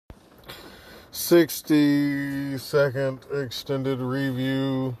60-second extended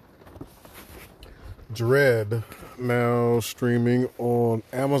review. Dredd, now streaming on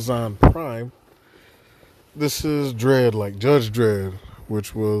Amazon Prime. This is Dredd, like Judge Dredd,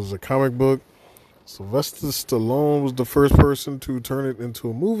 which was a comic book. Sylvester Stallone was the first person to turn it into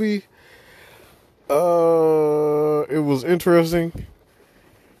a movie. It was interesting.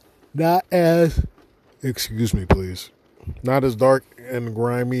 Not as, excuse me, please. Not as dark and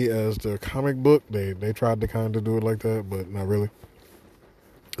grimy as the comic book. They tried to kind of do it like that, but not really.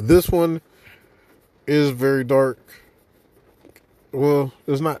 This one is very dark. Well,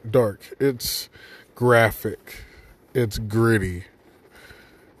 it's not dark. It's graphic. It's gritty.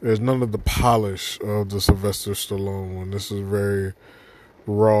 There's none of the polish of the Sylvester Stallone one. This is very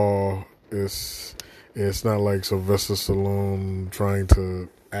raw. It's not like Sylvester Stallone trying to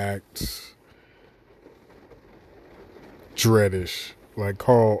act Dreddish. Like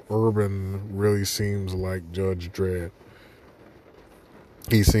Carl Urban really seems like Judge Dredd.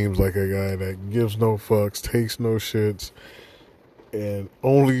 He seems like a guy that gives no fucks, takes no shits, and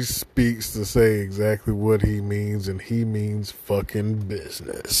only speaks to say exactly what he means, and he means fucking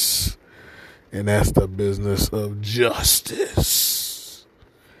business. And that's the business of justice.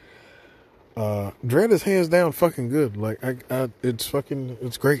 Dredd is hands down fucking good. Like,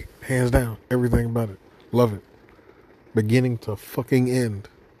 it's great. Hands down. Everything about it. Love it. Beginning to fucking end.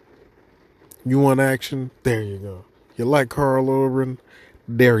 You want action? There you go. You like Carl Urban?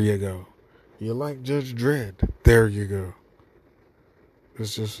 There you go. You like Judge Dredd? There you go.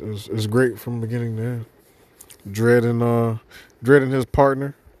 It's great from beginning to end. Dredd and his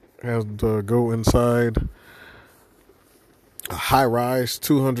partner has to go inside a high-rise,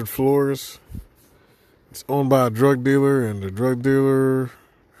 200 floors. It's owned by a drug dealer, and the drug dealer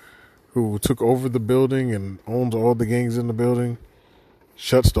who took over the building and owns all the gangs in the building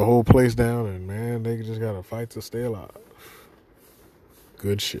shuts the whole place down, and man, they just gotta fight to stay alive.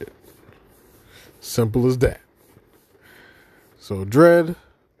 Good shit. Simple as that. So Dredd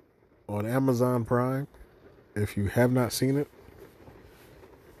on Amazon Prime. If you have not seen it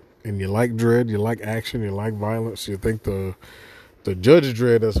and you like Dredd, you like action, you like violence, you think the Judge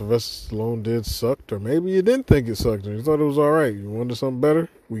Dredd that Sylvester Stallone did sucked, or maybe you didn't think it sucked and you thought it was alright. You wanted something better?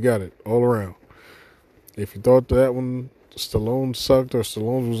 We got it all around. If you thought that one Stallone sucked or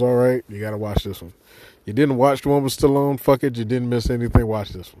Stallone was alright, you gotta watch this one. You didn't watch the one with Stallone, fuck it, you didn't miss anything, watch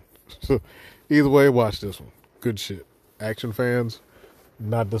this one. So either way, watch this one. Good shit. Action fans,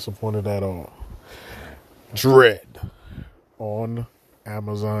 not disappointed at all. Dredd on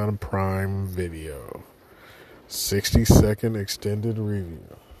Amazon Prime Video. 60-second extended review.